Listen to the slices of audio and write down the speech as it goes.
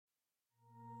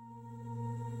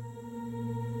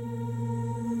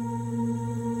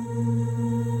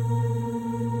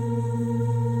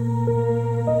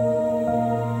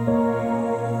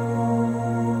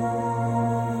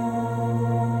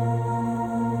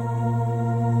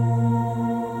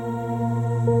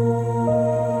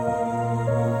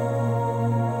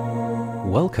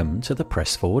Welcome to the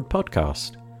Press Forward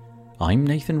podcast. I'm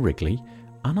Nathan Wrigley,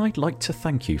 and I'd like to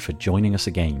thank you for joining us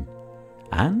again.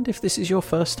 And if this is your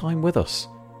first time with us,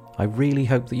 I really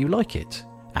hope that you like it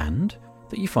and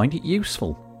that you find it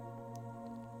useful.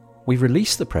 We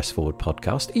release the Press Forward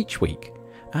podcast each week,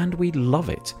 and we'd love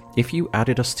it if you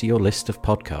added us to your list of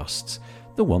podcasts,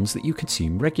 the ones that you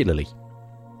consume regularly.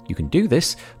 You can do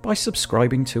this by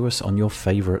subscribing to us on your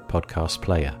favourite podcast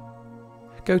player.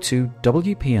 Go to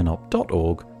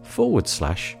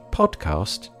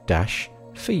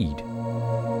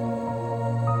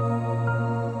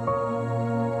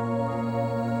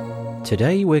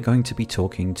Today we're going to be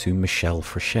talking to Michelle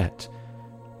Frechette.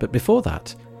 But before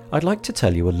that, I'd like to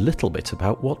tell you a little bit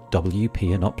about what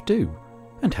WP&Up do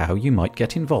and how you might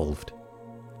get involved.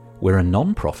 We're a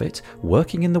non-profit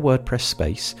working in the WordPress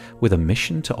space with a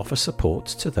mission to offer support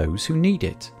to those who need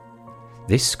it.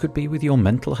 This could be with your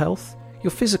mental health, your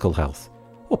physical health,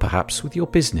 or perhaps with your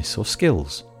business or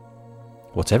skills.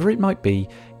 Whatever it might be,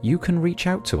 you can reach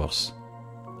out to us.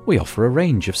 We offer a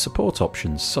range of support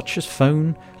options such as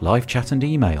phone, live chat and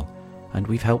email, and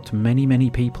we've helped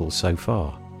many people so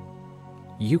far.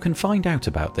 You can find out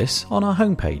about this on our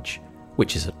homepage,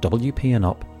 which is at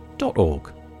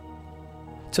wpnup.org.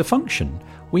 To function,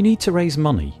 we need to raise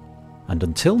money, and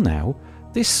until now,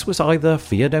 this was either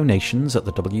via donations at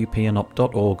the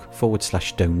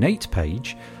wpnup.org/donate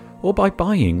page, or by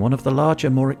buying one of the larger,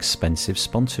 more expensive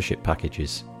sponsorship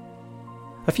packages.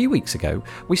 A few weeks ago,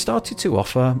 we started to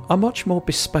offer a much more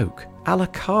bespoke, a la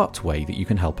carte way that you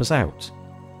can help us out.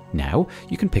 Now,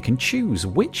 you can pick and choose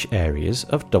which areas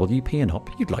of WP&Up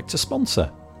you'd like to sponsor.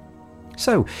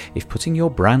 So, if putting your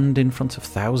brand in front of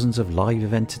thousands of live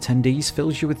event attendees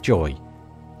fills you with joy,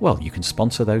 well, you can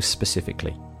sponsor those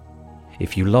specifically.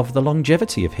 If you love the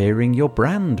longevity of hearing your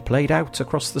brand played out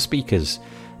across the speakers,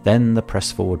 then the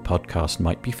Press Forward podcast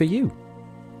might be for you.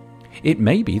 It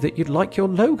may be that you'd like your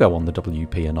logo on the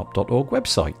wpnup.org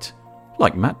website,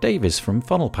 like Matt Davis from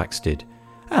Funnel Packs did,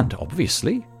 and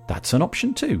obviously, that's an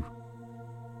option too.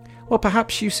 Or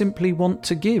perhaps you simply want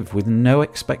to give with no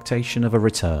expectation of a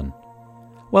return.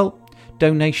 Well,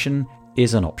 donation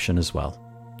is an option as well.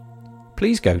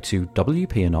 Please go to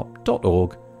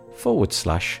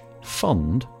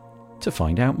wpnup.org/fund to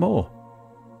find out more.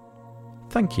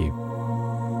 Thank you.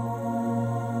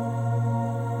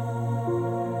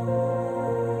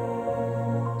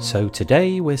 So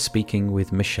today we're speaking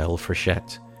with Michelle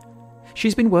Frechette.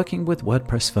 She's been working with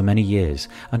WordPress for many years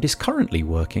and is currently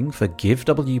working for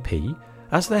GiveWP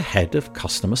as their head of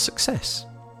customer success.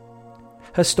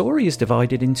 Her story is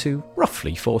divided into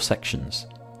roughly 4 sections.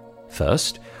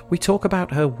 First, we talk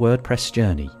about her WordPress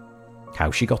journey, how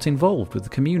she got involved with the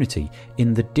community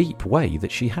in the deep way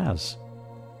that she has.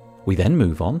 We then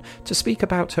move on to speak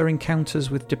about her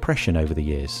encounters with depression over the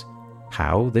years,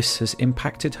 how this has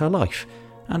impacted her life,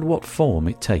 and what form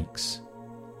it takes.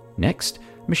 Next,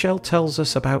 Michelle tells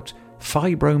us about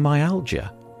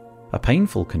fibromyalgia, a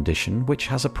painful condition which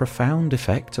has a profound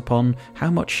effect upon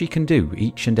how much she can do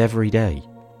each and every day.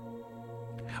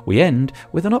 We end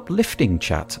with an uplifting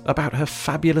chat about her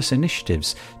fabulous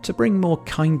initiatives to bring more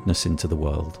kindness into the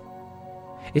world.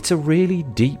 It's a really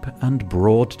deep and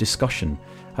broad discussion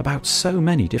about so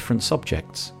many different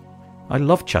subjects. I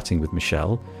love chatting with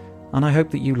Michelle, and I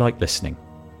hope that you like listening.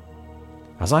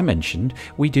 As I mentioned,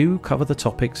 we do cover the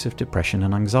topics of depression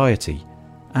and anxiety,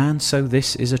 and so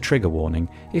this is a trigger warning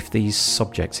if these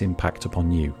subjects impact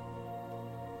upon you.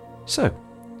 So,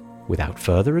 without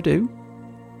further ado,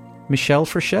 Michelle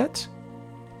Frechette,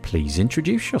 please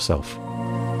introduce yourself.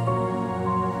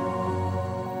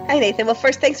 Hi, Nathan. Well,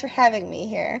 first, thanks for having me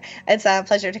here. It's a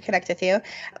pleasure to connect with you.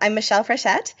 I'm Michelle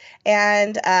Frechette,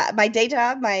 and my day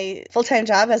job, my full-time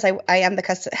job, is I am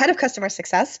the head of customer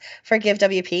success for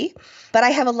GiveWP, but I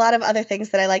have a lot of other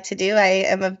things that I like to do. I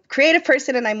am a creative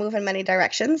person, and I move in many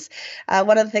directions.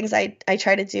 One of the things I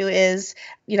try to do is,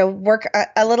 work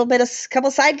a little bit, a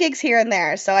couple side gigs here and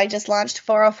there. So I just launched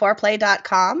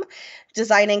 404play.com,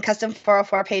 designing custom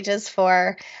 404 pages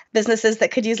for businesses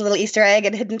that could use a little Easter egg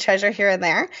and hidden treasure here and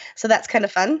there. So that's kind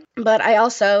of fun. But I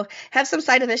also have some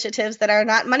side initiatives that are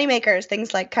not moneymakers,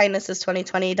 things like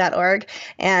kindnessis2020.org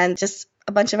and just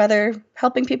a bunch of other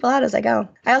helping people out as I go.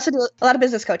 I also do a lot of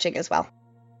business coaching as well.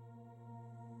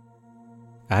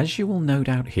 As you will no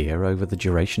doubt hear over the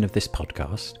duration of this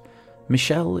podcast,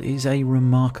 Michelle is a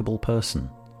remarkable person.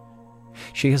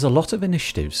 She has a lot of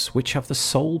initiatives which have the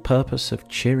sole purpose of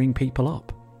cheering people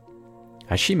up.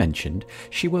 As she mentioned,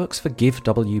 she works for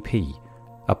GiveWP,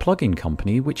 a plugin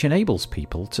company which enables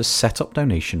people to set up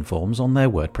donation forms on their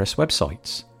WordPress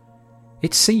websites.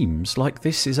 It seems like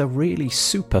this is a really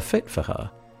super fit for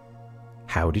her.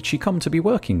 How did she come to be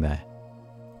working there?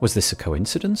 Was this a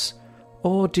coincidence,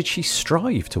 or did she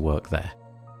strive to work there?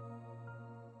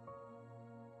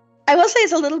 I will say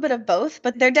it's a little bit of both,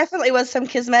 but there definitely was some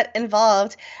kismet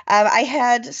involved. I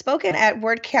had spoken at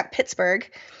WordCamp Pittsburgh.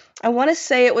 I want to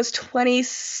say it was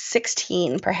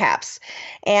 2016, perhaps.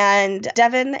 And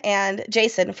Devin and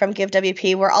Jason from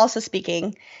GiveWP were also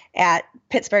speaking at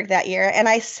Pittsburgh that year. And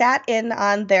I sat in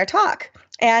on their talk.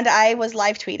 And I was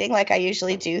live tweeting like I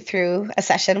usually do through a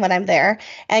session when I'm there,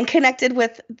 and connected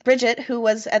with Bridget, who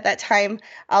was at that time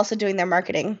also doing their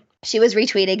marketing. She was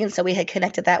retweeting, and so we had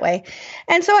connected that way.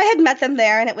 And so I had met them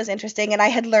there, and it was interesting, and I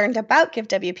had learned about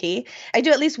GiveWP. I do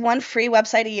at least one free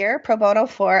website a year, pro bono,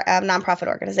 for a nonprofit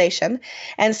organization.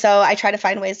 And so I try to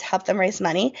find ways to help them raise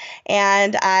money.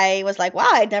 And I was like, wow,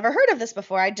 I'd never heard of this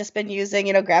before. I'd just been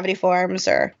using, Gravity Forms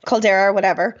or Caldera or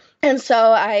whatever. And so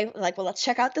I was like, well, let's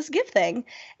check out this Give thing.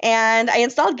 And I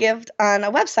installed Give on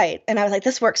a website, and I was like,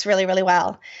 this works really, really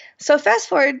well. So fast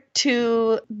forward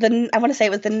to I want to say it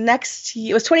was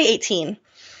it was 2018.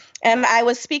 And I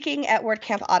was speaking at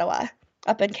WordCamp Ottawa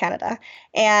up in Canada.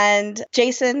 And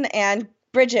Jason and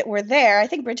Bridget were there. I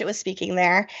think Bridget was speaking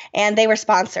there, and they were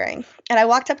sponsoring. And I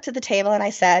walked up to the table and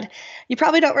I said, you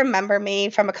probably don't remember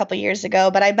me from a couple years ago,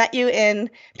 but I met you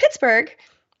in Pittsburgh.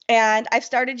 And I've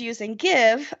started using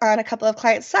Give on a couple of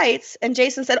client sites. And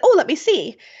Jason said, oh, let me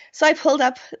see. So I pulled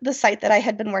up the site that I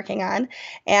had been working on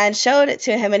and showed it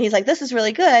to him. And he's like, this is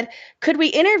really good. Could we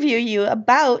interview you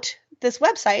about this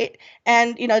website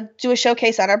and, do a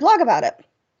showcase on our blog about it?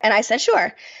 And I said,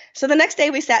 sure. So the next day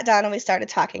we sat down and we started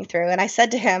talking through. And I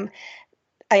said to him,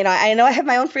 I know I have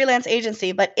my own freelance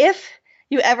agency, but if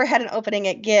you ever had an opening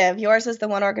at Give, yours is the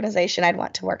one organization I'd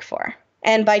want to work for.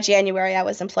 And by January, I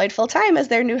was employed full-time as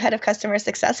their new head of customer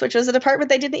success, which was a department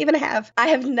they didn't even have. I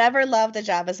have never loved a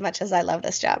job as much as I love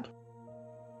this job.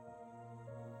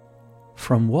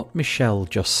 From what Michelle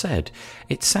just said,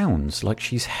 it sounds like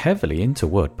she's heavily into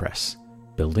WordPress,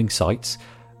 building sites,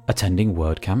 attending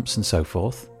WordCamps and so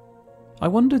forth. I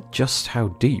wondered just how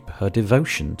deep her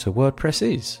devotion to WordPress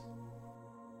is.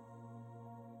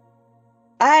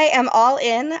 I am all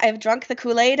in. I've drunk the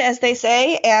Kool-Aid, as they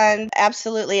say, and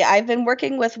absolutely. I've been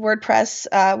working with WordPress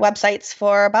websites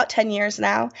for about 10 years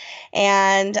now,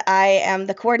 and I am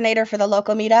the coordinator for the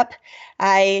local meetup.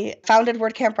 I founded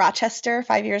WordCamp Rochester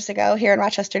 5 years ago here in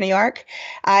Rochester, New York.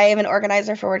 I am an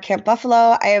organizer for WordCamp Buffalo.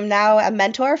 I am now a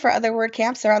mentor for other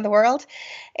WordCamps around the world,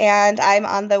 and I'm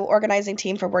on the organizing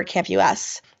team for WordCamp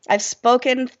US. I've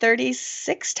spoken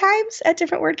 36 times at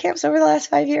different WordCamps over the last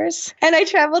 5 years, and I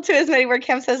travel to as many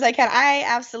WordCamps as I can. I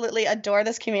absolutely adore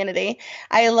this community.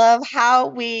 I love how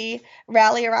we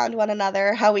rally around one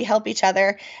another, how we help each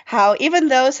other, how even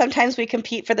though sometimes we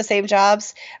compete for the same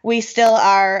jobs, we still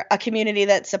are a community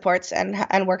that supports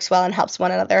and works well and helps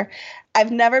one another.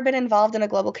 I've never been involved in a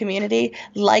global community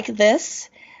like this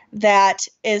that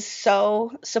is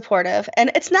so supportive. And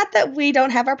it's not that we don't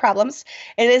have our problems.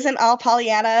 It isn't all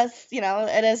Pollyannas,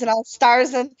 it isn't all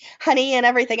stars and honey and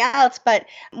everything else. But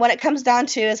when it comes down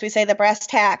to, as we say, the brass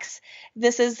tacks,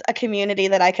 this is a community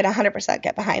that I can 100%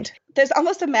 get behind. There's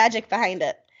almost a magic behind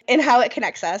it in how it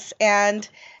connects us. And,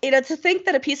 to think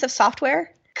that a piece of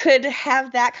software could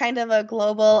have that kind of a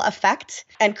global effect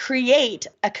and create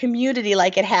a community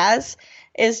like it has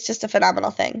is just a phenomenal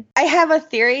thing. I have a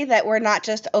theory that we're not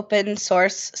just open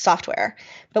source software,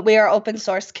 but we are open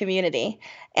source community.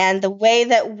 And the way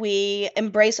that we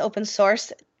embrace open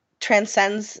source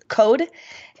transcends code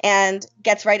and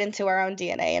gets right into our own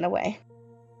DNA in a way.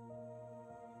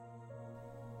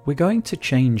 We're going to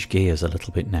change gears a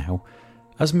little bit now,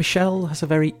 as Michelle has a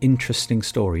very interesting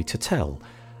story to tell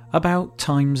about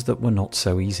times that were not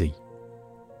so easy.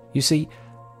 You see,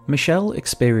 Michelle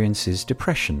experiences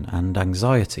depression and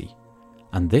anxiety,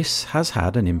 and this has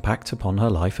had an impact upon her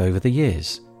life over the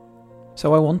years.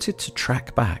 So I wanted to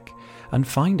track back and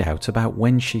find out about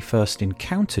when she first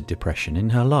encountered depression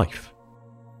in her life.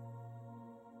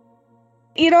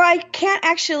 I can't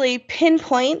actually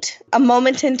pinpoint a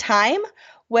moment in time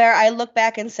where I look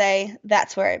back and say,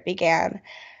 that's where it began.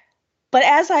 But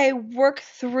as I work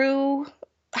through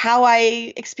how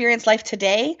I experience life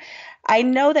today, I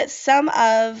know that some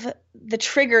of the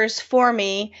triggers for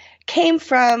me came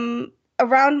from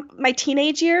around my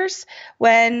teenage years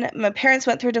when my parents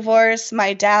went through divorce.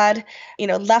 My dad,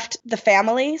 left the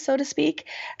family, so to speak.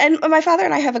 And my father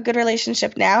and I have a good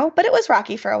relationship now, but it was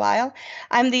rocky for a while.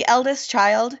 I'm the eldest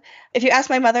child. If you ask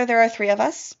my mother, there are 3 of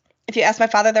us. If you ask my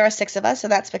father, there are 6 of us,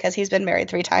 and that's because he's been married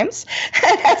 3 times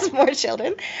and has more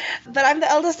children. But I'm the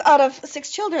eldest out of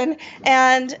 6 children,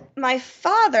 and my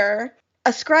father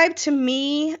ascribed to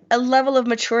me a level of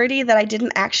maturity that I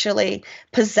didn't actually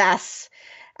possess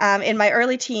in my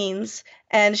early teens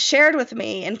and shared with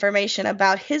me information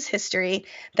about his history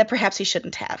that perhaps he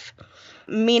shouldn't have,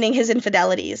 meaning his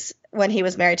infidelities when he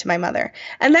was married to my mother.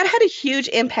 And that had a huge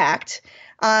impact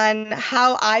on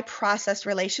how I processed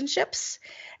relationships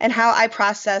and how I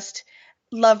processed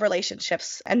love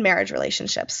relationships and marriage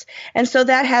relationships. And so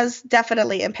that has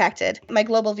definitely impacted my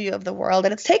global view of the world.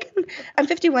 And I'm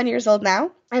 51 years old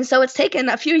now. And so it's taken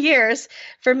a few years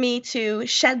for me to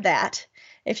shed that,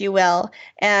 if you will,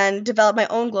 and develop my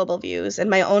own global views and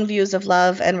my own views of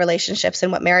love and relationships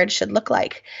and what marriage should look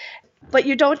like. But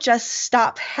you don't just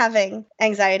stop having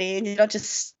anxiety and you don't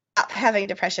just stop having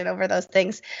depression over those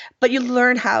things, but you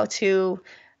learn how to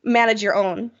manage your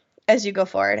own as you go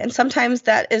forward. And sometimes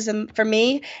that is, for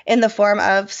me, in the form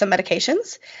of some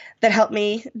medications that help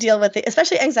me deal with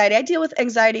especially anxiety. I deal with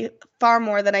anxiety far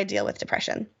more than I deal with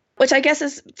depression, which I guess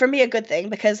is, for me, a good thing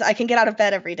because I can get out of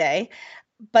bed every day.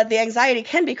 But the anxiety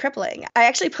can be crippling. I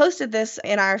actually posted this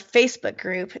in our Facebook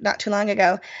group not too long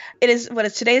ago.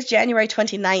 Today is January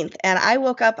 29th, and I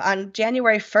woke up on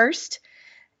January 1st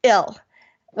ill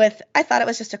I thought it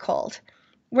was just a cold.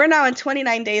 We're now in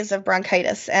 29 days of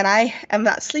bronchitis, and I am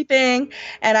not sleeping,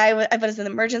 and I was in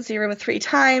the emergency room 3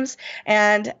 times,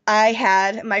 and I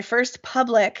had my first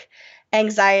public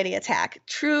anxiety attack,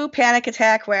 true panic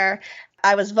attack where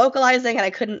I was vocalizing and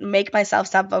I couldn't make myself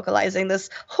stop vocalizing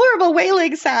this horrible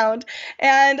wailing sound,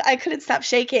 and I couldn't stop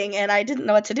shaking and I didn't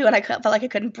know what to do, and I felt like I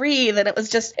couldn't breathe, and it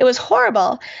was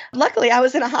horrible. Luckily, I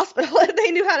was in a hospital and they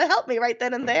knew how to help me right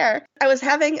then and there. I was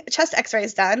having chest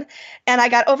x-rays done and I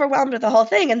got overwhelmed with the whole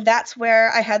thing, and that's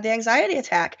where I had the anxiety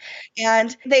attack.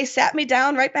 And they sat me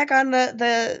down right back on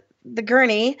the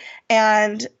gurney,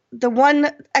 and the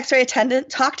one x-ray attendant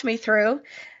talked me through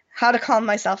how to calm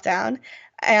myself down.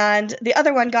 And the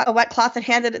other one got a wet cloth and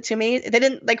handed it to me. They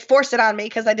didn't force it on me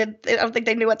because I don't think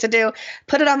they knew what to do.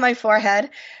 Put it on my forehead.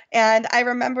 And I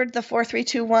remembered the 4, 3,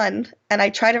 2, 1. And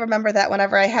I try to remember that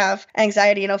whenever I have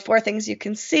anxiety, 4 things you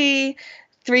can see,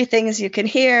 3 things you can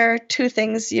hear, 2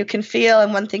 things you can feel,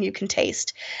 and 1 thing you can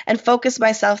taste. And focus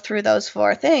myself through those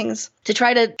 4 things to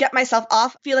try to get myself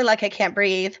off feeling like I can't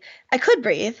breathe. I could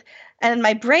breathe. And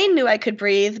my brain knew I could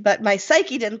breathe, but my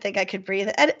psyche didn't think I could breathe.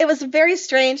 And it was very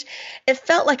strange. It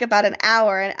felt like about an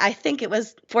hour, and I think it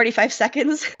was 45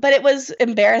 seconds. But it was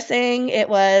embarrassing.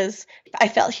 I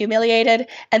felt humiliated,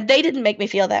 and they didn't make me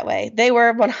feel that way. They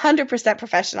were 100%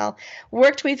 professional,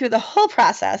 worked me through the whole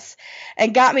process,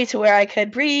 and got me to where I could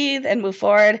breathe and move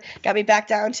forward, got me back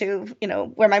down to,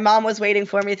 where my mom was waiting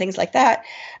for me, things like that.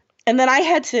 And then I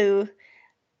had to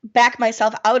back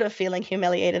myself out of feeling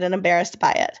humiliated and embarrassed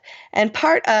by it. And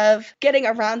part of getting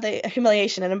around the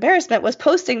humiliation and embarrassment was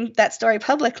posting that story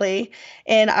publicly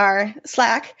in our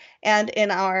Slack and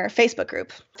in our Facebook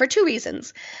group for 2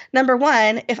 reasons. Number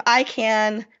 1, if I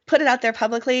can put it out there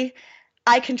publicly,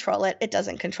 I control it. It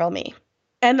doesn't control me.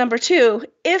 And number 2,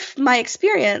 if my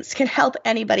experience can help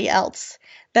anybody else,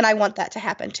 then I want that to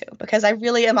happen too, because I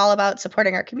really am all about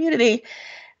supporting our community.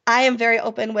 I am very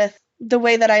open with the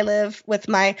way that I live with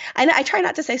I try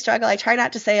not to say struggle. I try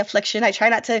not to say affliction. I try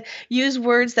not to use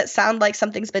words that sound like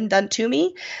something's been done to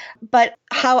me, but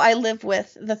how I live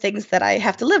with the things that I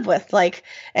have to live with, like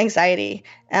anxiety,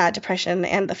 depression,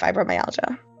 and the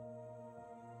fibromyalgia.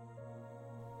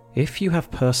 If you have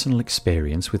personal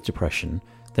experience with depression,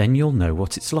 then you'll know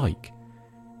what it's like.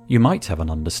 You might have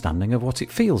an understanding of what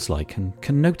it feels like and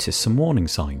can notice some warning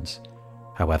signs.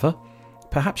 However,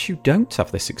 perhaps you don't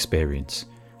have this experience.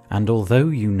 And although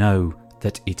you know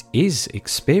that it is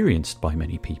experienced by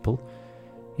many people,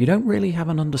 you don't really have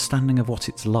an understanding of what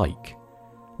it's like,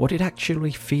 what it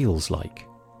actually feels like.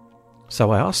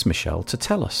 So I asked Michelle to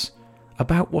tell us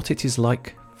about what it is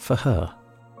like for her.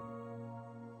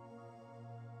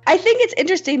 I think it's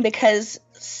interesting because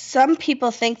some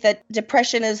people think that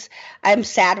depression is, I'm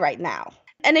sad right now.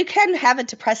 And you can have a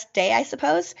depressed day, I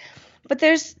suppose. But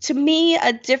there's, to me,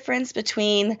 a difference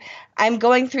between I'm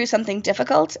going through something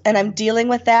difficult and I'm dealing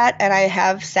with that and I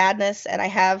have sadness and I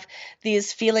have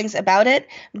these feelings about it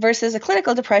versus a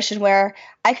clinical depression where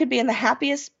I could be in the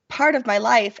happiest part of my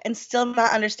life and still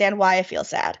not understand why I feel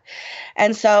sad.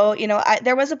 And so,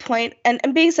 there was a point, and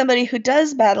being somebody who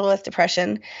does battle with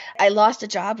depression, I lost a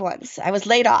job once. I was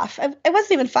laid off. I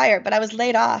wasn't even fired, but I was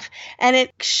laid off. And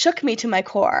it shook me to my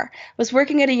core. I was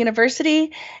working at a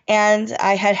university and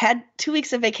I had 2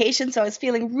 weeks of vacation, so I was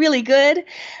feeling really good.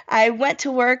 I went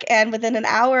to work, and within an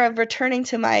hour of returning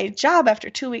to my job after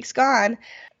 2 weeks gone,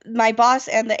 my boss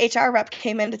and the HR rep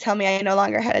came in to tell me I no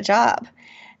longer had a job.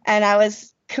 And I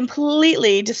was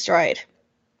completely destroyed.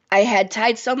 I had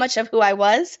tied so much of who I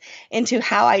was into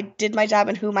how I did my job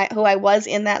and who I was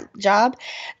in that job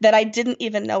that I didn't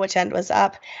even know which end was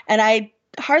up. And I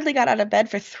hardly got out of bed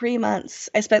for 3 months.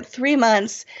 I spent 3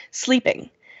 months sleeping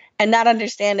and not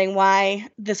understanding why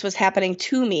this was happening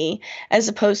to me, as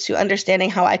opposed to understanding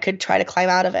how I could try to climb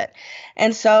out of it.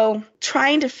 And so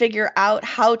trying to figure out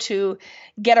how to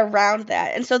get around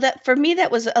that. And so that for me,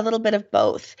 that was a little bit of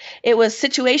both. It was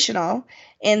situational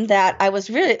in that I was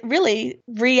really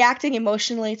reacting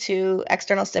emotionally to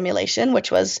external stimulation,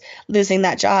 which was losing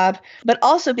that job, but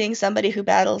also being somebody who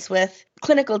battles with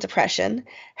clinical depression,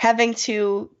 having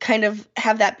to kind of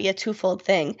have that be a twofold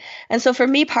thing. And so for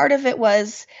me, part of it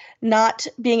was not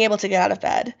being able to get out of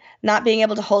bed, not being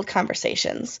able to hold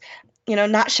conversations,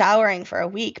 not showering for a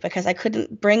week because I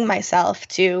couldn't bring myself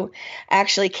to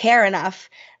actually care enough,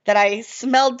 that I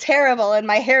smelled terrible and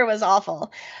my hair was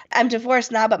awful. I'm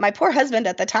divorced now, but my poor husband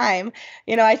at the time,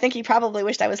 I think he probably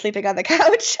wished I was sleeping on the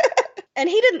couch. And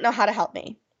he didn't know how to help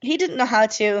me. He didn't know how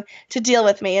to deal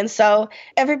with me. And so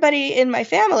everybody in my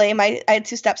family, I had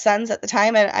 2 stepsons at the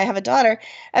time and I have a daughter,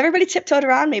 everybody tiptoed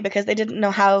around me because they didn't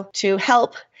know how to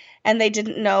help and they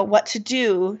didn't know what to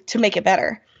do to make it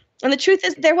better. And the truth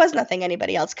is, there was nothing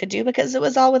anybody else could do because it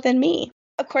was all within me.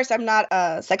 Of course, I'm not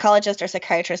a psychologist or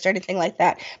psychiatrist or anything like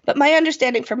that. But my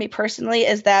understanding for me personally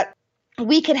is that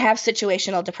we can have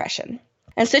situational depression.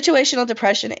 And situational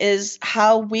depression is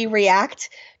how we react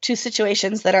to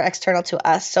situations that are external to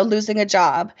us. So losing a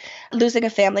job, losing a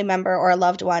family member or a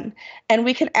loved one. And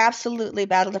we can absolutely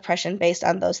battle depression based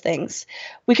on those things.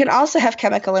 We can also have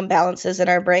chemical imbalances in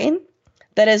our brain.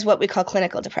 That is what we call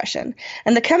clinical depression.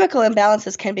 And the chemical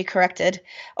imbalances can be corrected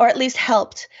or at least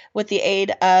helped with the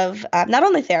aid of not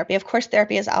only therapy. Of course,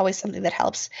 therapy is always something that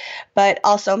helps, but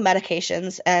also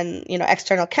medications and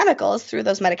external chemicals through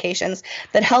those medications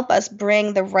that help us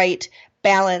bring the right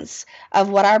balance of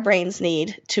what our brains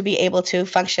need to be able to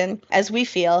function as we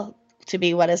feel to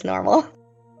be what is normal.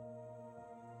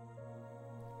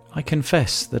 I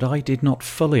confess that I did not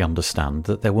fully understand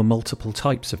that there were multiple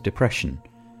types of depression.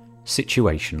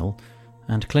 Situational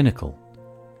and clinical.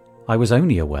 I was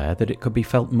only aware that it could be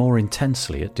felt more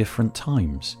intensely at different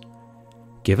times.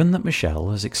 Given that Michelle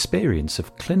has experience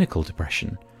of clinical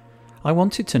depression, I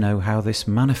wanted to know how this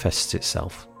manifests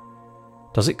itself.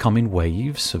 Does it come in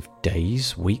waves of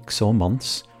days, weeks, or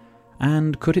months?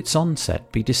 And could its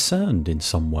onset be discerned in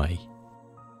some way?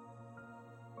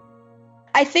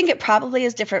 I think it probably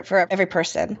is different for every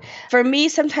person. For me,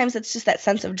 sometimes it's just that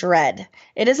sense of dread.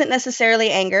 It isn't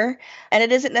necessarily anger, and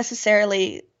it isn't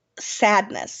necessarily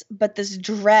sadness, but this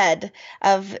dread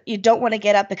of you don't want to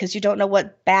get up because you don't know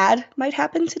what bad might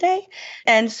happen today.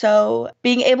 And so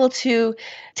being able to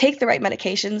take the right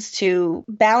medications to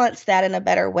balance that in a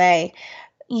better way.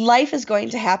 Life is going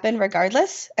to happen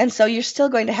regardless, and so you're still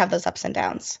going to have those ups and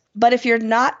downs. But if you're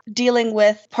not dealing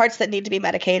with parts that need to be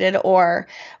medicated or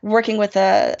working with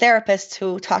a therapist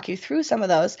to talk you through some of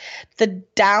those, the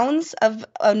downs of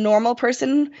a normal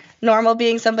person, normal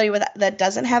being somebody that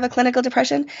doesn't have a clinical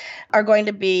depression, are going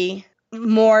to be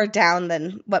more down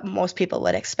than what most people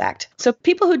would expect. So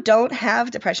people who don't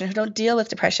have depression, who don't deal with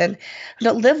depression, who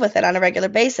don't live with it on a regular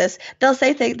basis, they'll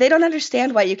say they don't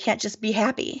understand why you can't just be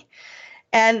happy.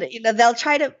 And they'll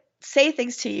try to say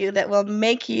things to you that will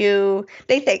make you,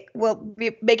 they think will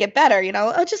make it better.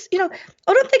 Don't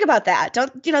think about that.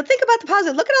 Don't think about the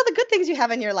positive. Look at all the good things you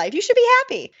have in your life. You should be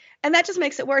happy. And that just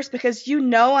makes it worse because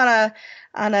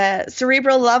on a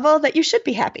cerebral level that you should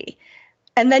be happy.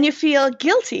 And then you feel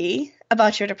guilty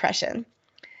about your depression.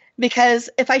 Because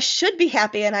if I should be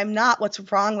happy and I'm not, what's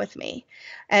wrong with me?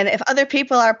 And if other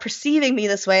people are perceiving me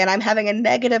this way and I'm having a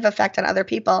negative effect on other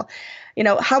people,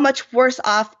 how much worse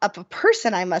off of a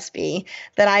person I must be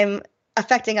that I'm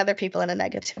affecting other people in a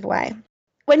negative way.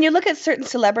 When you look at certain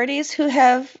celebrities who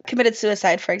have committed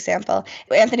suicide, for example,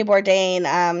 Anthony Bourdain,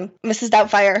 Mrs.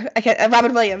 Doubtfire,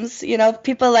 Robin Williams,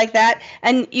 people like that,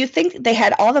 and you think they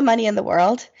had all the money in the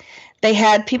world. They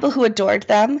had people who adored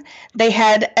them. They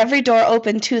had every door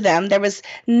open to them. There was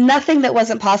nothing that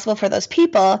wasn't possible for those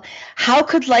people. How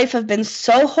could life have been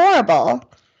so horrible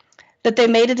that they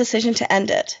made a decision to end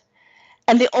it?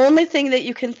 And the only thing that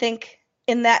you can think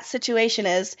in that situation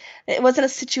is it wasn't a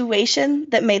situation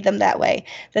that made them that way,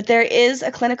 that there is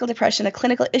a clinical depression, a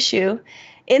clinical issue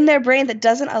in their brain that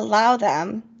doesn't allow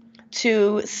them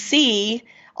to see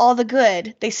all the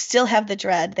good. They still have the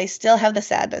dread. They still have the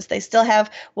sadness. They still have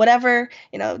whatever,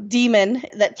 demon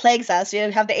that plagues us.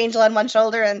 You have the angel on one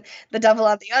shoulder and the devil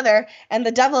on the other. And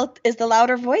the devil is the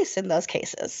louder voice in those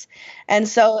cases. And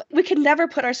so we can never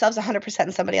put ourselves 100%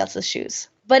 in somebody else's shoes.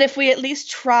 But if we at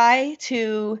least try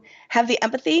to have the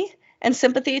empathy and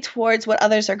sympathy towards what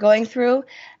others are going through,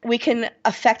 we can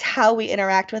affect how we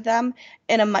interact with them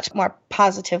in a much more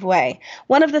positive way.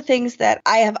 One of the things that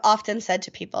I have often said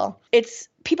to people, it's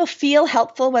people feel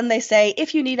helpful when they say,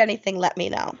 if you need anything, let me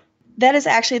know. That is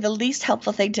actually the least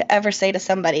helpful thing to ever say to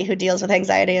somebody who deals with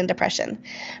anxiety and depression,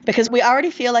 because we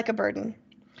already feel like a burden.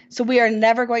 So we are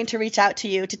never going to reach out to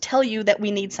you to tell you that we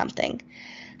need something.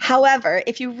 However,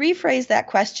 if you rephrase that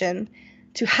question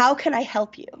to how can I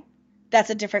help you, that's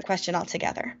a different question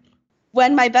altogether.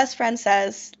 When my best friend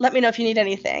says, let me know if you need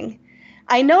anything,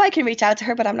 I know I can reach out to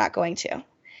her, but I'm not going to.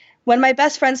 When my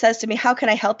best friend says to me, how can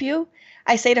I help you?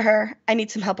 I say to her, I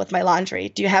need some help with my laundry.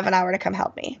 Do you have an hour to come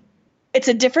help me? It's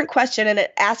a different question and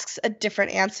it asks a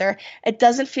different answer. It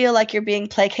doesn't feel like you're being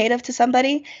placative to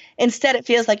somebody. Instead, it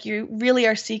feels like you really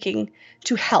are seeking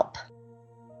to help.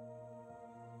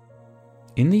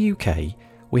 In the UK,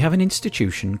 we have an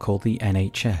institution called the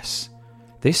NHS.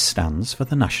 This stands for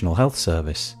the National Health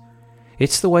Service.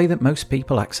 It's the way that most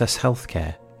people access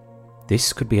healthcare.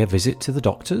 This could be a visit to the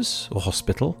doctors or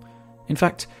hospital. In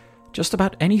fact, just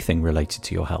about anything related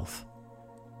to your health.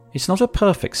 It's not a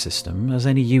perfect system, as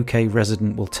any UK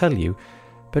resident will tell you,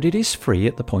 but it is free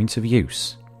at the point of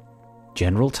use.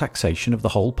 General taxation of the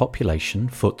whole population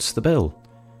foots the bill.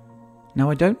 Now,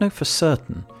 I don't know for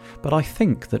certain, but I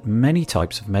think that many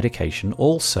types of medication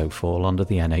also fall under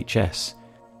the NHS,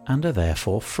 and are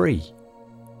therefore free.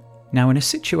 Now, in a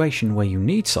situation where you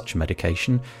need such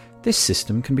medication, this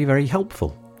system can be very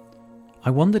helpful.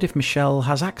 I wondered if Michelle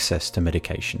has access to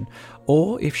medication,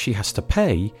 or if she has to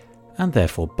pay and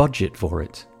therefore budget for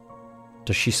it.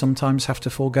 Does she sometimes have to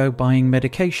forego buying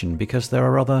medication because there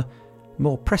are other,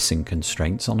 more pressing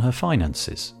constraints on her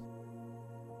finances?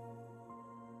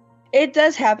 It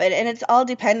does happen, and it's all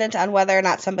dependent on whether or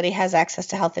not somebody has access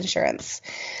to health insurance.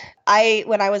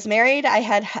 When I was married, I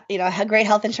had, a great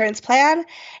health insurance plan,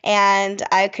 and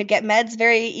I could get meds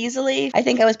very easily. I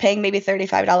think I was paying maybe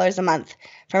 $35 a month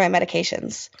for my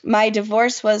medications. My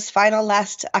divorce was final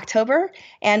last October,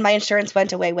 and my insurance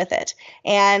went away with it.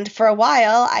 And for a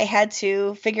while, I had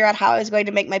to figure out how I was going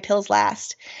to make my pills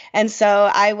last. And so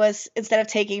I was, instead of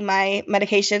taking my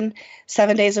medication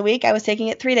 7 days a week, I was taking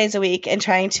it 3 days a week and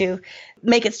trying to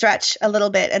make it stretch a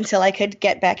little bit until I could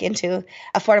get back into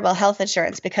affordable health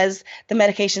insurance, because the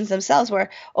medications themselves were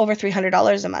over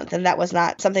 $300 a month, and that was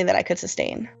not something that I could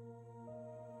sustain.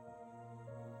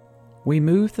 We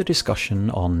move the discussion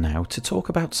on now to talk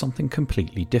about something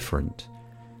completely different.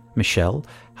 Michelle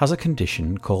has a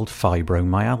condition called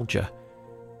fibromyalgia,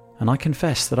 and I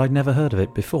confess that I'd never heard of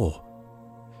it before.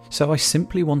 So I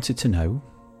simply wanted to know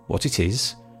what it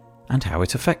is and how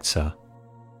it affects her.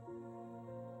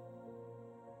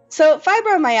 So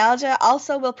fibromyalgia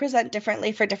also will present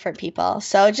differently for different people.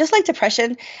 So just like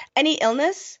depression, any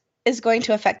illness is going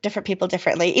to affect different people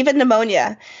differently. Even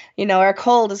pneumonia, or a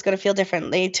cold is going to feel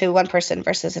differently to one person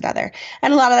versus another.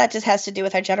 And a lot of that just has to do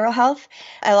with our general health.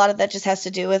 A lot of that just has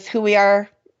to do with who we are,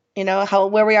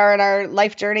 where we are in our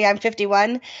life journey. I'm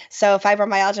 51, so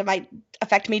fibromyalgia might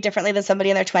affect me differently than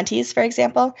somebody in their 20s, for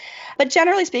example. But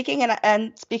generally speaking,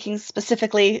 and speaking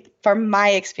specifically for my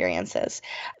experiences,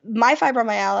 my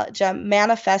fibromyalgia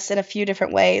manifests in a few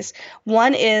different ways.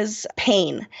 One is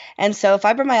pain. And so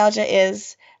fibromyalgia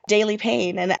is daily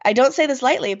pain. And I don't say this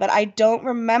lightly, but I don't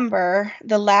remember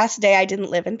the last day I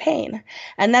didn't live in pain.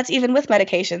 And that's even with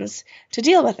medications to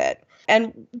deal with it.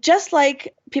 And just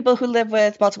like people who live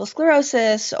with multiple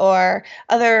sclerosis or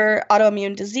other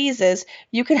autoimmune diseases,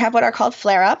 you can have what are called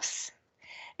flare-ups.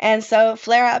 And so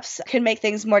flare-ups can make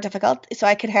things more difficult. So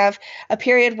I could have a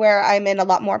period where I'm in a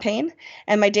lot more pain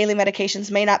and my daily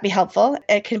medications may not be helpful.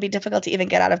 It can be difficult to even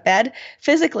get out of bed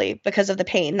physically because of the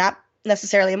pain, not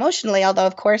necessarily emotionally, although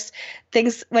of course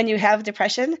things, when you have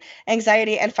depression,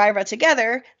 anxiety, and fibro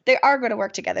together, they are going to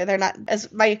work together. They're not,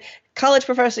 as my college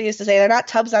professor used to say, they're not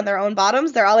tubs on their own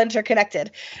bottoms. They're all interconnected.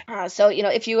 So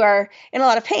if you are in a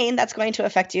lot of pain, that's going to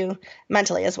affect you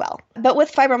mentally as well. But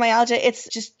with fibromyalgia, it's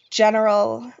just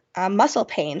general muscle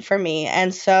pain for me.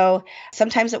 And so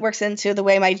sometimes it works into the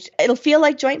way it'll feel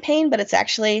like joint pain, but it's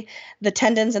actually the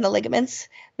tendons and the ligaments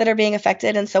that are being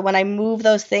affected. And so when I move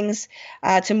those things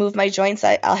to move my joints,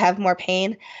 I'll have more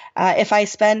pain. If I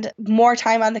spend more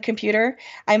time on the computer,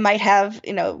 I might have,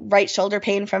 right shoulder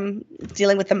pain from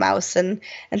dealing with the mouse and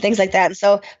things like that. And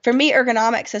so for me,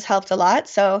 ergonomics has helped a lot.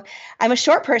 So I'm a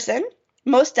short person.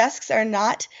 Most desks are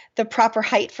not the proper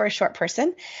height for a short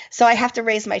person. So I have to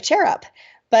raise my chair up.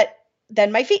 But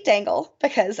then my feet dangle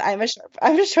because I'm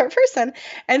a short person.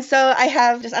 And so I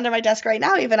have, just under my desk right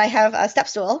now, even I have a step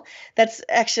stool that's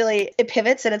actually, it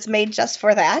pivots and it's made just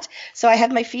for that. So I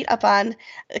have my feet up on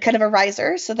kind of a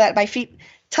riser so that my feet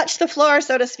touch the floor,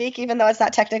 so to speak, even though it's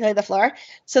not technically the floor.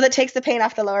 So that takes the pain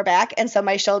off the lower back. And so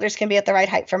my shoulders can be at the right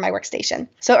height for my workstation.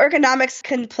 So ergonomics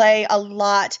can play a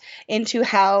lot into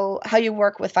how you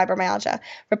work with fibromyalgia.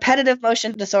 Repetitive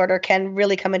motion disorder can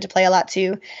really come into play a lot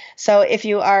too. So if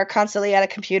you are constantly at a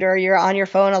computer, you're on your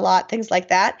phone a lot, things like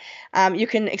that, you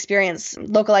can experience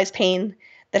localized pain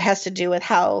that has to do with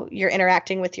how you're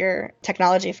interacting with your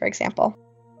technology, for example.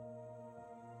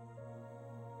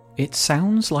 It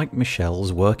sounds like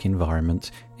Michelle's work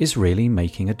environment is really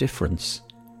making a difference.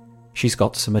 She's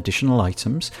got some additional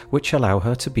items which allow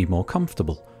her to be more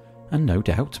comfortable and no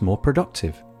doubt more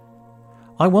productive.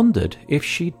 I wondered if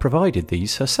she'd provided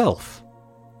these herself,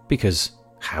 because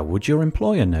how would your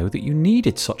employer know that you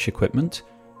needed such equipment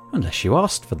unless you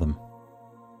asked for them?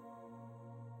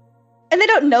 And they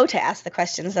don't know to ask the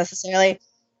questions necessarily.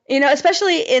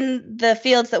 Especially in the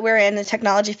fields that we're in, the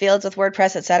technology fields with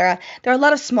WordPress, et cetera, there are a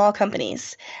lot of small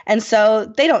companies. And so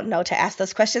they don't know to ask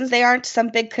those questions. They aren't some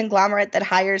big conglomerate that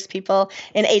hires people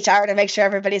in HR to make sure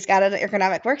everybody's got an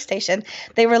ergonomic workstation.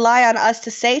 They rely on us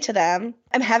to say to them,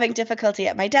 I'm having difficulty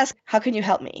at my desk. How can you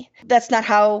help me? That's not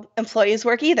how employees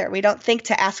work either. We don't think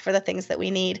to ask for the things that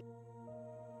we need.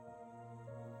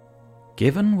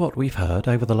 Given what we've heard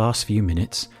over the last few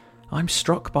minutes, I'm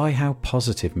struck by how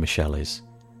positive Michelle is.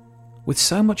 With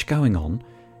so much going on,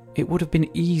 it would have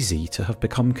been easy to have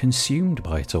become consumed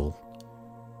by it all.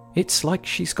 It's like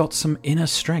she's got some inner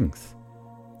strength,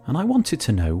 and I wanted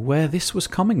to know where this was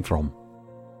coming from.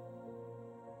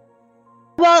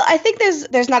 Well, I think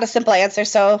there's not a simple answer,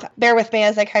 so bear with me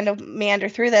as I kind of meander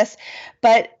through this.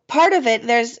 But part of it,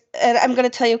 and I'm going to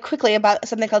tell you quickly about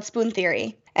something called spoon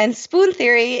theory. And spoon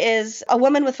theory is a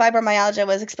woman with fibromyalgia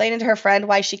was explaining to her friend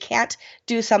why she can't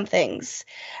do some things.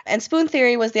 And spoon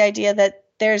theory was the idea that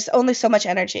there's only so much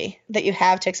energy that you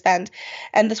have to expend.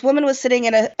 And this woman was sitting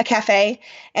in a cafe,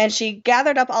 and she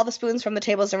gathered up all the spoons from the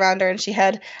tables around her, and she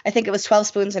had, I think it was 12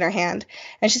 spoons in her hand.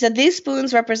 And she said, these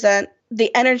spoons represent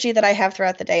the energy that I have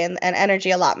throughout the day and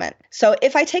energy allotment. So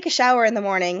if I take a shower in the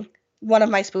morning, one of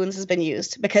my spoons has been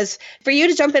used, because for you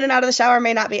to jump in and out of the shower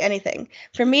may not be anything.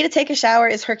 For me to take a shower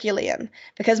is Herculean,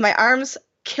 because my arms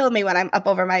kill me when I'm up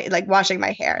over washing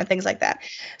my hair and things like that.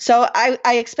 So I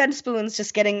expend spoons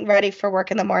just getting ready for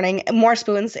work in the morning, more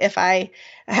spoons if I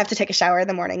have to take a shower in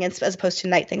the morning as opposed to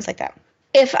night, things like that.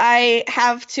 If I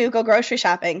have to go grocery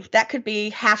shopping, that could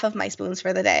be half of my spoons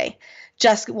for the day,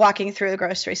 just walking through the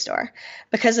grocery store,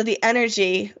 because of the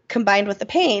energy combined with the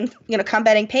pain.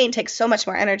 Combating pain takes so much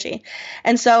more energy.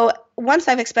 And so once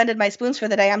I've expended my spoons for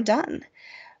the day, I'm done.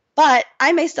 But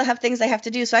I may still have things I have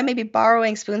to do, so I may be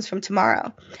borrowing spoons from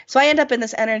tomorrow. So I end up in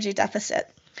this energy deficit.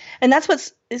 And that's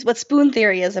what spoon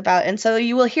theory is about. And so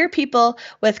you will hear people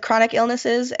with chronic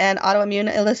illnesses and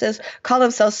autoimmune illnesses call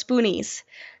themselves spoonies,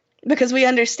 because we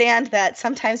understand that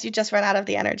sometimes you just run out of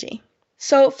the energy.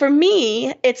 So for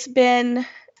me, it's been,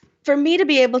 for me to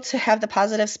be able to have the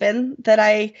positive spin that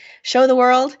I show the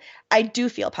world, I do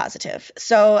feel positive.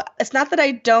 So it's not that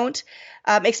I don't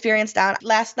experience down.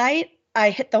 Last night,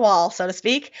 I hit the wall, so to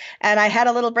speak, and I had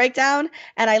a little breakdown,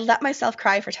 and I let myself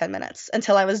cry for 10 minutes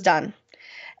until I was done.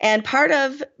 And part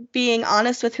of being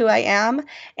honest with who I am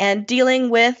and dealing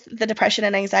with the depression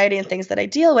and anxiety and things that I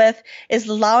deal with is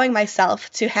allowing myself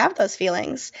to have those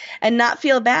feelings and not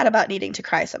feel bad about needing to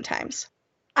cry sometimes.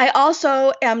 I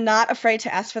also am not afraid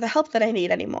to ask for the help that I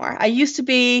need anymore. I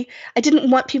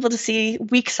didn't want people to see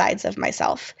weak sides of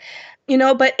myself,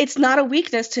 but it's not a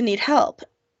weakness to need help.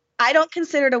 I don't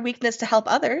consider it a weakness to help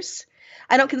others.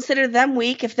 I don't consider them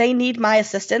weak if they need my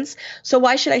assistance. So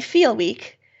why should I feel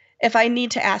weak if I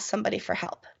need to ask somebody for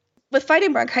help? With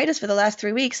fighting bronchitis for the last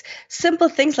 3 weeks, simple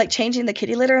things like changing the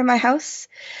kitty litter in my house,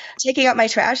 taking out my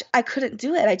trash, I couldn't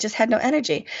do it. I just had no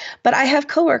energy. But I have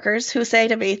coworkers who say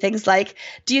to me things like,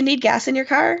 do you need gas in your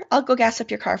car? I'll go gas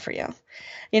up your car for you.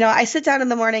 I sit down in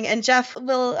the morning and Jeff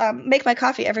will make my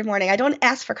coffee every morning. I don't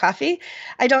ask for coffee.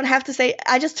 I don't have to say,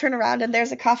 I just turn around and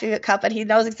there's a coffee cup and he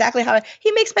knows exactly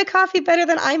he makes my coffee better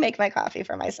than I make my coffee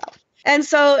for myself. And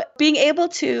so being able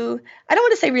to, I don't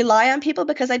want to say rely on people,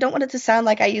 because I don't want it to sound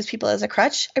like I use people as a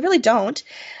crutch. I really don't.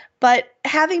 But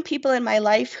having people in my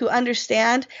life who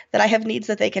understand that I have needs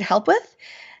that they can help with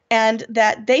and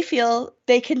that they feel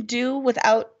they can do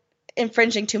without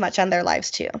infringing too much on their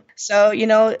lives too. So,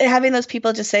 having those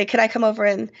people just say, can I come over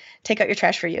and take out your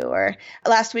trash for you? Or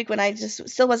last week when I just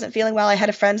still wasn't feeling well, I had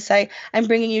a friend say, I'm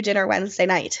bringing you dinner Wednesday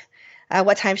night.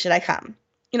 What time should I come?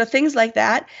 Things like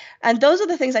that. And those are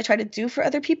the things I try to do for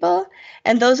other people.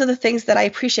 And those are the things that I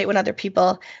appreciate when other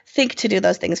people think to do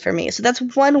those things for me. So that's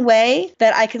one way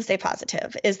that I can stay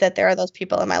positive, is that there are those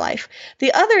people in my life.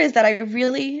 The other is that I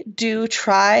really do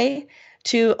try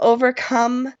to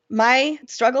overcome my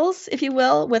struggles, if you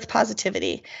will, with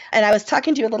positivity. And I was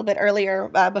talking to you a little bit earlier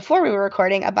before we were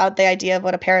recording about the idea of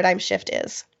what a paradigm shift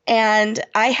is. And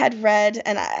I had read,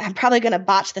 and I'm probably going to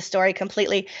botch the story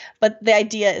completely, but the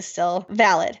idea is still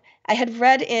valid. I had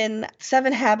read in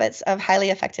 7 Habits of Highly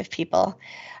Effective People,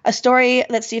 a story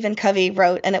that Stephen Covey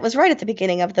wrote, and it was right at the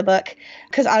beginning of the book,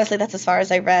 because honestly, that's as far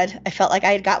as I read. I felt like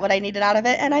I had got what I needed out of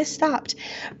it, and I stopped.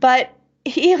 But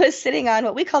he was sitting on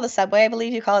what we call the subway. I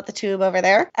believe you call it the tube over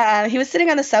there. He was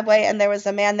sitting on the subway, and there was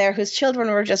a man there whose children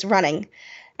were just running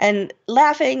and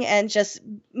laughing and just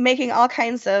making all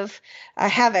kinds of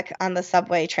havoc on the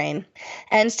subway train.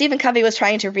 And Stephen Covey was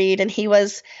trying to read, and he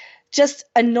was just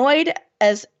annoyed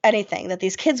as anything that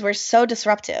these kids were so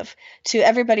disruptive to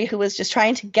everybody who was just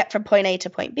trying to get from point A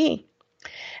to point B.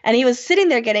 And he was sitting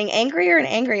there getting angrier and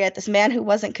angrier at this man who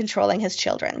wasn't controlling his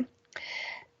children.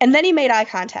 And then he made eye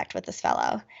contact with this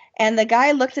fellow. And the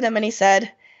guy looked at him and he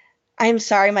said, "I'm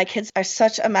sorry, my kids are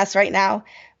such a mess right now,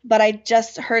 but I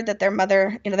just heard that their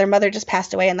mother just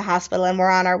passed away in the hospital, and we're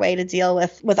on our way to deal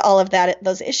with all of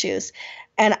those issues.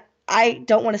 And I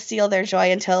don't want to steal their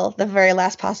joy until the very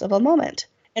last possible moment."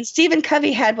 And Stephen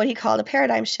Covey had what he called a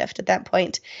paradigm shift at that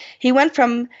point. He went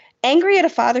from angry at a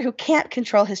father who can't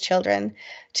control his children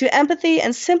to empathy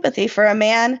and sympathy for a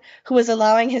man who was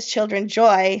allowing his children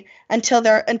joy until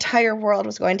their entire world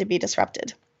was going to be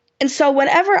disrupted. And so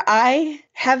whenever I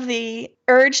have the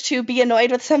urge to be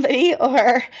annoyed with somebody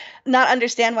or not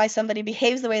understand why somebody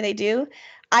behaves the way they do,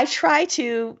 I try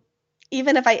to,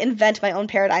 even if I invent my own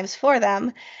paradigms for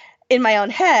them in my own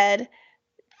head,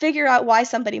 figure out why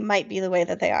somebody might be the way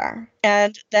that they are,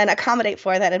 and then accommodate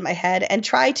for that in my head and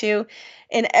try to,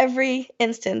 in every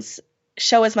instance,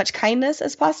 show as much kindness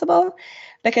as possible,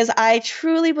 because I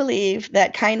truly believe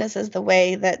that kindness is the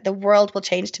way that the world will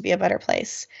change to be a better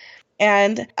place.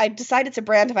 And I decided to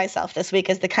brand myself this week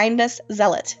as the Kindness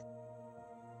Zealot.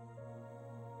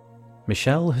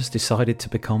 Michelle has decided to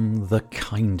become the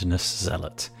Kindness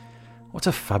Zealot. What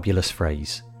a fabulous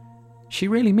phrase. She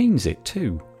really means it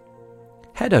too.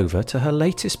 Head over to her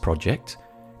latest project,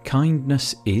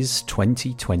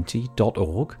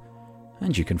 kindnessis2020.org,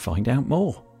 and you can find out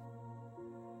more.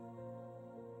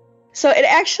 So it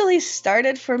actually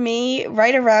started for me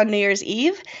right around New Year's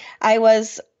Eve. I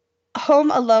was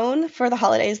home alone for the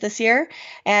holidays this year,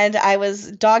 and I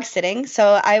was dog sitting,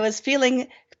 so I was feeling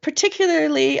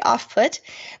particularly off-put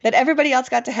that everybody else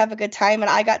got to have a good time and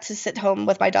I got to sit home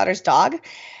with my daughter's dog.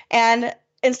 And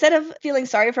instead of feeling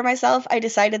sorry for myself, I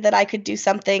decided that I could do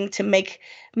something to make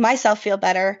myself feel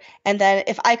better, and then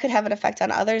if I could have an effect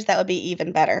on others, that would be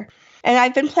even better. And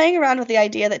I've been playing around with the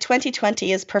idea that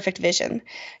 2020 is perfect vision.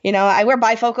 You know, I wear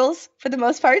bifocals for the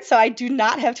most part, so I do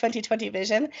not have 2020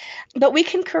 vision, but we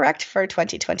can correct for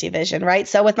 2020 vision, right?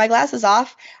 So with my glasses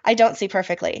off, I don't see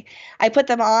perfectly. I put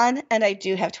them on and I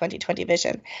do have 2020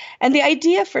 vision. And the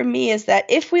idea for me is that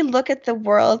if we look at the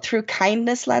world through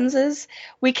kindness lenses,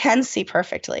 we can see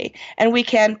perfectly, and we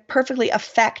can perfectly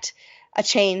affect a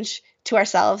change to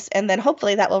ourselves, and then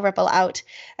hopefully that will ripple out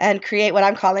and create what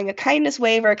I'm calling a kindness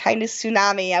wave or a kindness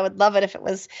tsunami. I would love it if it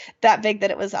was that big that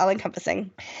it was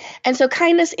all-encompassing. And so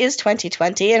kindness is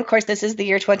 2020, and of course this is the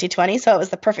year 2020, so it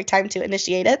was the perfect time to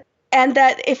initiate it. And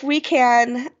that if we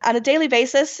can, on a daily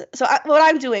basis, what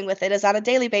I'm doing with it is on a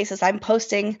daily basis, I'm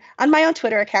posting on my own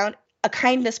Twitter account a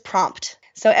kindness prompt.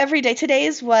 So every day,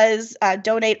 today's was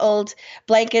donate old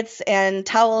blankets and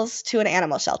towels to an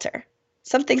animal shelter.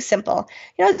 Something simple.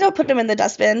 You know, don't put them in the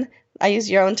dustbin. I use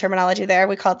your own terminology there.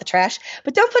 We call it the trash.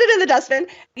 But don't put it in the dustbin.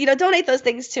 You know, donate those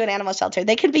things to an animal shelter.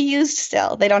 They can be used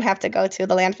still. They don't have to go to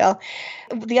the landfill.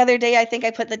 The other day, I think I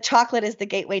put the chocolate is the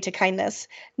gateway to kindness.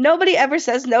 Nobody ever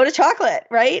says no to chocolate,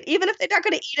 right? Even if they're not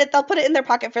going to eat it, they'll put it in their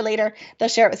pocket for later. They'll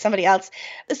share it with somebody else.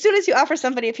 As soon as you offer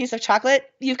somebody a piece of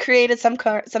chocolate, you've created some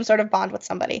sort of bond with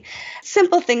somebody.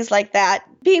 Simple things like that.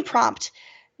 Being prompt.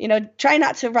 You know, try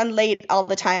not to run late all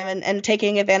the time and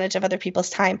taking advantage of other people's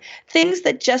time. Things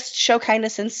that just show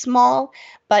kindness in small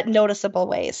but noticeable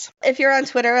ways. If you're on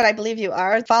Twitter, and I believe you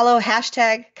are, follow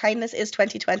hashtag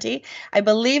kindnessis2020. I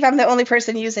believe I'm the only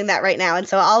person using that right now. And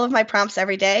so all of my prompts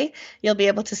every day, you'll be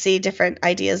able to see different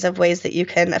ideas of ways that you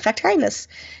can affect kindness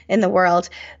in the world.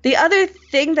 The other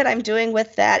thing that I'm doing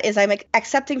with that is I'm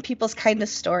accepting people's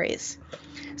kindness stories.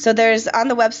 So there's on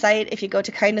the website, if you go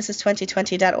to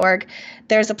kindnessis2020.org,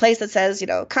 there's a place that says, you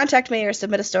know, contact me or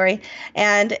submit a story.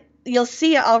 And you'll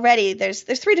see already there's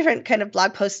 3 different kind of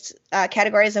blog post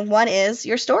categories. And one is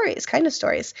your stories, kindness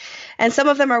stories. And some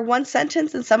of them are one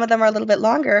sentence and some of them are a little bit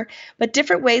longer, but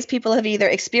different ways people have either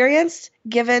experienced,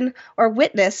 given, or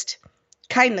witnessed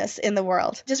kindness in the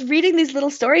world. Just reading these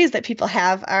little stories that people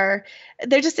have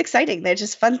they're just exciting. They're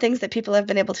just fun things that people have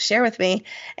been able to share with me,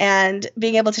 and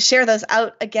being able to share those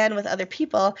out again with other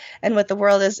people and with the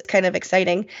world is kind of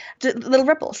exciting. Little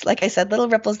ripples, like I said, little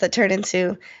ripples that turn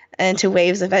into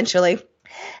waves eventually.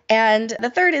 And the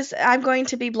third is I'm going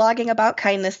to be blogging about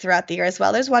kindness throughout the year as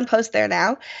well. There's one post there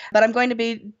now, but I'm going to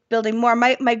be building more.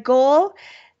 My goal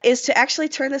is to actually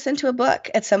turn this into a book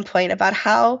at some point about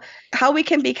how we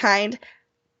can be kind,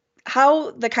 how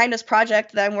the kindness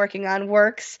project that I'm working on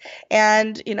works,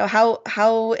 and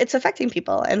how it's affecting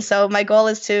people. And so my goal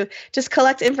is to just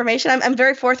collect information. I'm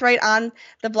very forthright on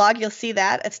the blog. You'll see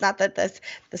that. It's not that there's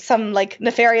some like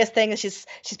nefarious thing that she's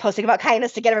posting about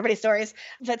kindness to get everybody's stories,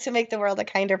 but to make the world a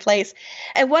kinder place.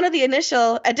 And one of the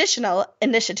additional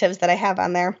initiatives that I have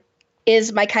on there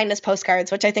is my kindness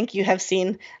postcards, which I think you have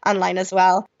seen online as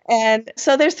well. And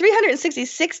so there's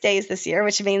 366 days this year,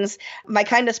 which means my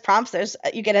kindness prompts,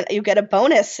 you get a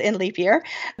bonus in leap year,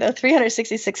 the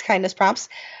 366 kindness prompts.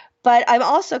 But I'm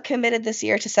also committed this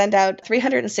year to send out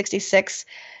 366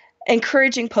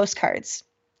 encouraging postcards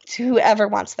to whoever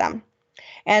wants them.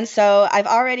 And so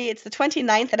it's the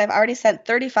 29th, and I've already sent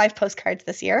 35 postcards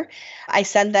this year. I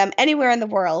send them anywhere in the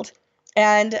world.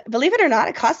 And believe it or not,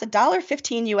 it costs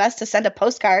 $1.15 US to send a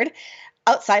postcard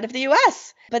outside of the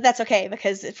US. But that's okay,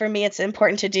 because for me, it's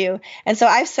important to do. And so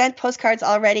I've sent postcards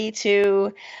already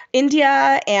to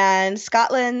India and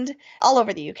Scotland, all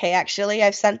over the UK, actually.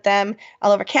 I've sent them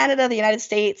all over Canada, the United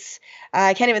States.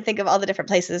 I can't even think of all the different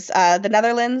places, the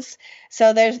Netherlands.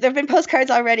 So there have been postcards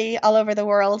already all over the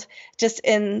world just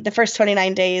in the first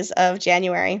 29 days of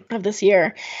January of this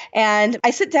year. And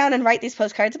I sit down and write these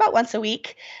postcards about once a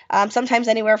week, sometimes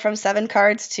anywhere from 7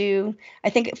 cards to, I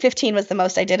think 15 was the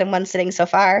most I did in one sitting so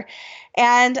far.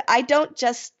 And I don't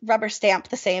just rubber stamp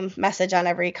the same message on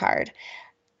every card.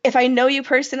 If I know you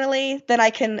personally, then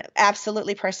I can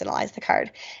absolutely personalize the card.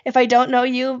 If I don't know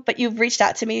you, but you've reached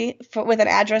out to me with an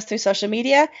address through social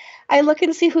media, I look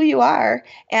and see who you are,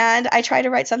 and I try to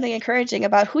write something encouraging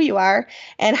about who you are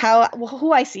and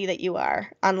who I see that you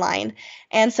are online.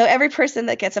 And so every person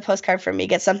that gets a postcard from me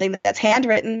gets something that's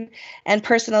handwritten and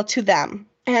personal to them.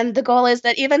 And the goal is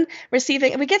that even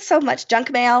we get so much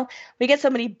junk mail, we get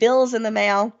so many bills in the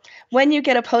mail. When you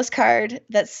get a postcard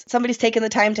that somebody's taken the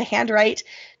time to handwrite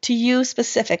to you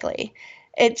specifically,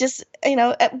 it just,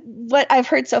 what I've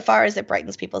heard so far is it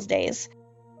brightens people's days.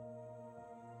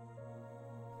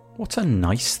 What a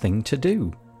nice thing to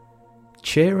do.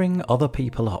 Cheering other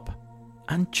people up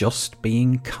and just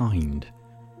being kind.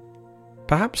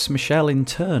 Perhaps Michelle in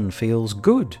turn feels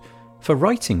good for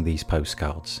writing these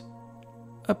postcards.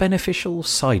 A beneficial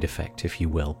side effect, if you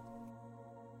will.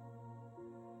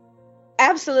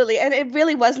 Absolutely. And it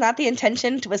really was not the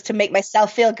intention was to make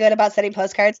myself feel good about sending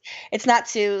postcards. It's not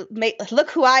to look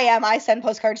who I am, I send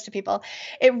postcards to people.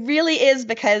 It really is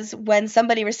because when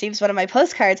somebody receives one of my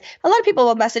postcards, a lot of people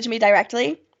will message me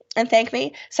directly and thank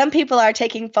me. Some people are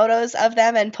taking photos of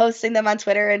them and posting them on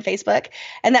Twitter and Facebook.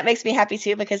 And that makes me happy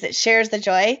too, because it shares the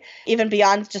joy even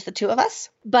beyond just the two of us.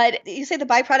 But you say the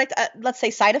byproduct, let's say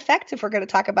side effect, if we're going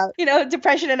to talk about,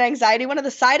 depression and anxiety, one of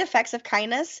the side effects of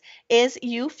kindness is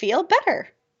you feel better.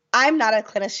 I'm not a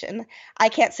clinician. I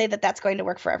can't say that that's going to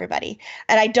work for everybody.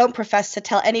 And I don't profess to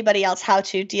tell anybody else how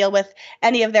to deal with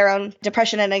any of their own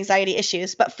depression and anxiety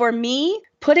issues. But for me,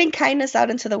 putting kindness out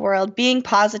into the world, being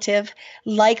positive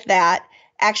like that,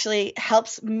 actually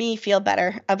helps me feel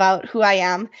better about who I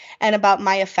am and about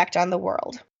my effect on the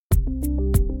world.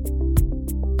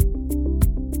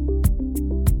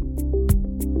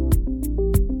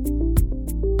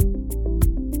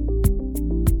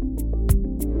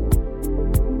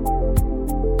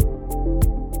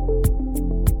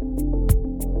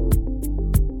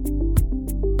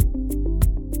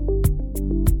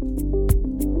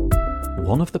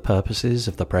 One of the purposes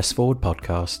of the Press Forward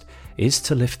podcast is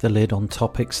to lift the lid on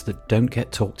topics that don't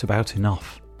get talked about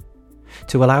enough,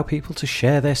 to allow people to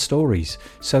share their stories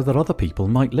so that other people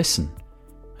might listen,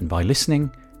 and by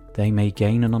listening, they may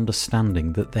gain an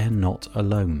understanding that they're not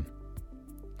alone.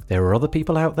 There are other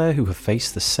people out there who have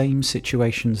faced the same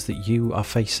situations that you are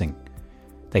facing.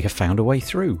 They have found a way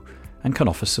through and can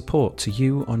offer support to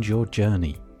you on your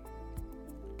journey.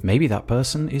 Maybe that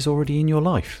person is already in your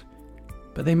life,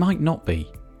 but they might not be,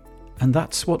 and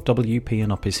that's what WP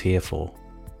and Up is here for,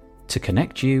 to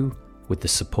connect you with the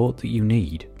support that you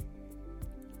need.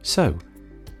 So,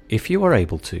 if you are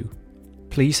able to,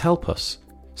 please help us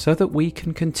so that we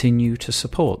can continue to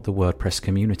support the WordPress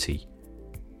community.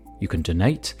 You can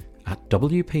donate at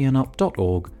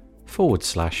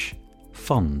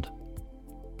wpandup.org/fund.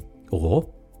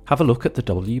 Or have a look at the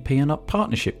WP and Up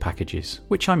partnership packages,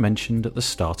 which I mentioned at the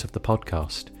start of the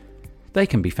podcast. They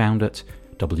can be found at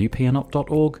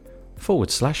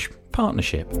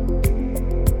wpandup.org/partnership.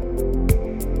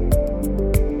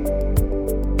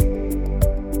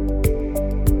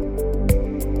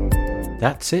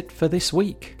 That's it for this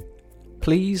week.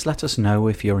 Please let us know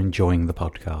if you're enjoying the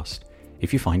podcast,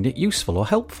 if you find it useful or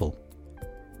helpful.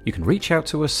 You can reach out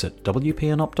to us at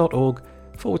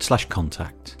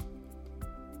wpandup.org/contact.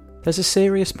 There's a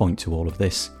serious point to all of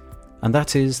this, and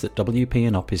that is that WP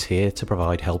and Up is here to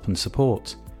provide help and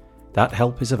support. That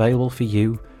help is available for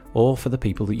you or for the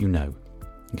people that you know,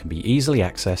 and can be easily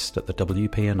accessed at the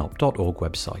wpandup.org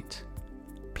website.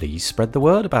 Please spread the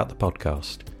word about the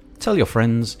podcast, tell your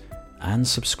friends, and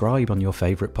subscribe on your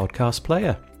favourite podcast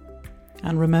player.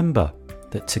 And remember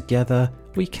that together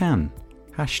we can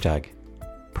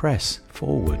 #press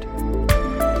forward.